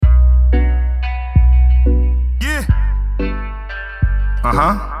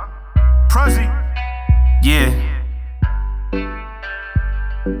Pr3zid. Yeah.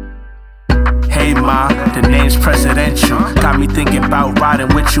 Hey ma, the name's presidential. Got me thinking about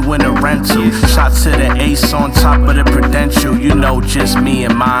riding with you in a rental. Shot to the ace on top of the Prudential. You know, just me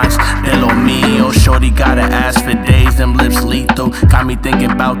and mines, de lo mío. Shorty got an ass for days, them lips lethal. Got me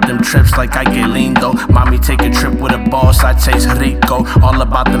thinking about them trips like I get lindo. Mommy, take a trip with a boss, I taste rico. All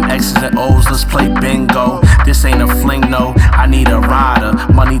about them X's and O's, let's play bingo. This ain't a fling, no, I need a rider.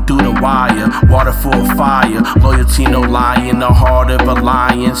 Money through the wire, water for a fire. Loyalty, no lying, the heart of a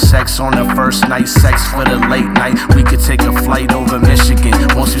lion. Sex on the first night, sex for the late night. We could take a flight over Michigan.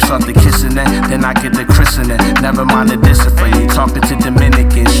 Once you start the kissing it, then I get the christening. Never mind the discipline, you talking to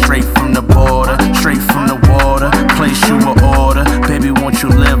Dominicans. Straight from the border, straight from the water. Place you a order, baby, won't you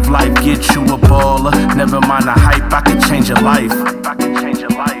live life? Get you a baller. Never mind the hype, I can change your life. I can change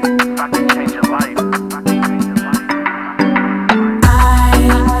your life. I can change your life.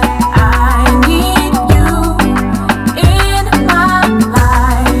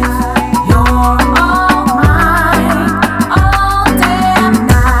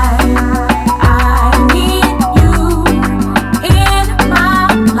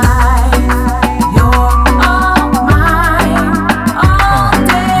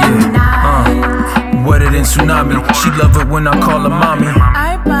 Tsunami, she love it when I call her mommy.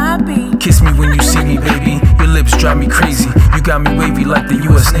 Hi, Bobby. Kiss me when you see me, baby. Your lips drive me crazy. You got me wavy like the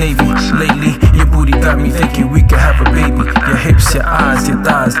US Navy. Lately, your booty got me thinking we could have a baby. Your hips, your eyes, your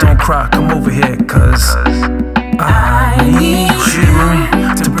thighs, don't cry, come over here, cause I need you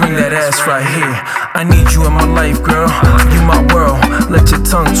to bring that ass right here. I need you in my life, girl. You my world. Let your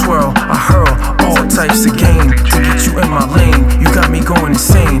tongue twirl. I hurl all types of game to get you in my lane. You got me going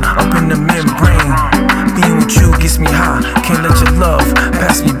insane up in the membrane. Being with you gets me high. Can't let your love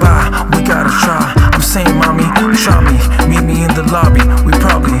pass me by. We gotta try. I'm saying, mommy, try me. Meet me in the lobby. We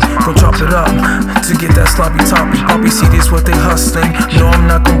probably gon' chop it up to get that sloppy toppy. Poppy, see this what they hustling. No,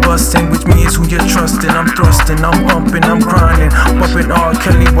 I'm not combusting. Which me is who you're trusting. I'm thrusting, I'm bumping, I'm grinding. Bumping R.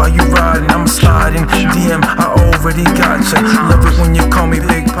 Kelly while you riding. I'm sliding. DM, I already got ya. Love it when you call me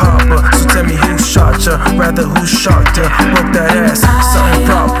Big Papa. So tell me who shot ya. Rather who shot ya. Work that ass, something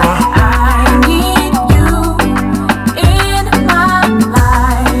proper. I need you in my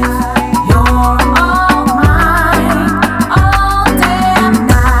life. You're all mine, all damn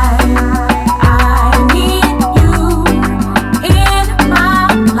night. I need you in my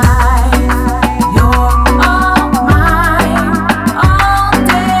life. You're all mine, all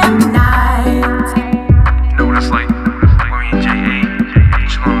damn night. You know what it's like? We're in JA,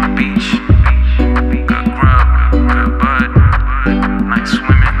 chillin' on the beach. Good grub, good bud, nice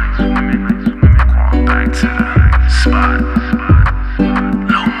swimming. Going back to the spot.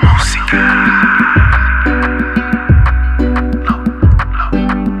 Loue Musica.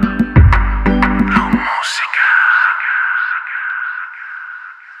 Loue Musica.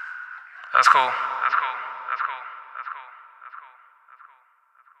 That's cool.